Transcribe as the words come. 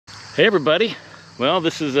Hey everybody, well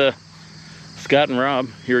this is Scott and Rob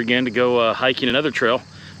here again to go hiking another trail.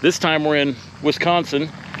 This time we're in Wisconsin.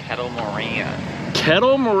 Kettle Moraine.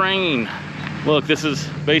 Kettle Moraine. Look, this is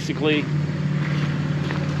basically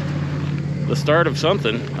the start of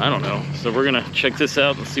something. I don't know. So we're gonna check this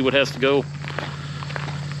out and see what has to go.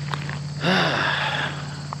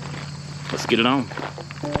 Let's get it on.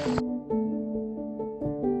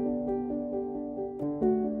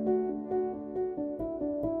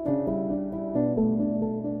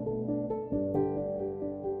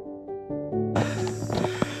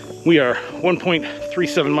 We are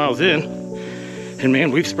 1.37 miles in, and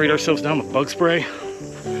man, we've sprayed ourselves down with bug spray.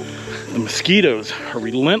 The mosquitoes are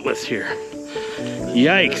relentless here.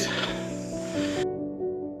 Yikes.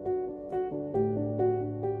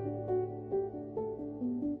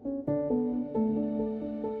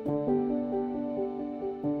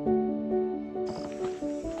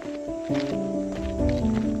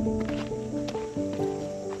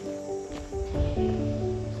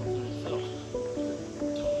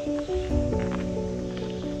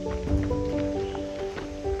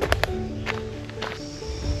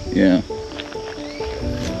 Yeah.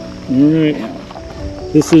 Alright.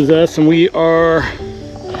 This is us, and we are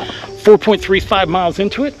 4.35 miles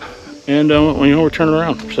into it, and we're turning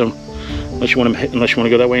around. So unless you want to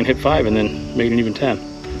go that way and hit 5 and then make it an even 10.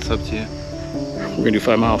 It's up to you. We're gonna do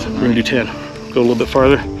 5 miles. We're gonna do 10. Go a little bit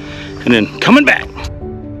farther, and then coming back.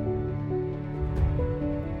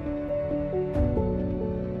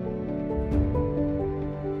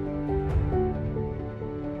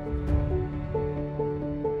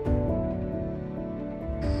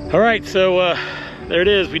 All right, so there it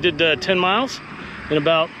is. We did 10 miles in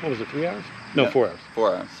about, what was it, 3 hours? No, yeah, 4 hours.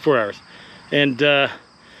 4 hours. 4 hours. And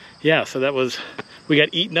yeah, so that was, we got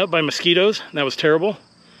eaten up by mosquitoes. And that was terrible.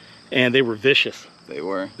 And they were vicious. They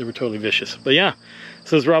were. They were totally vicious. But yeah,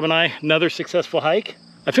 so it's Rob and I, another successful hike.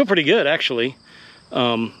 I feel pretty good, actually.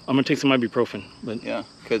 I'm gonna take some ibuprofen. But yeah,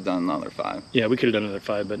 could have done another 5. Yeah, we could have done another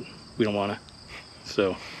 5, but we don't wanna.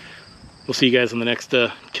 So we'll see you guys on the next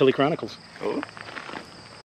Kelly Chronicles. Cool.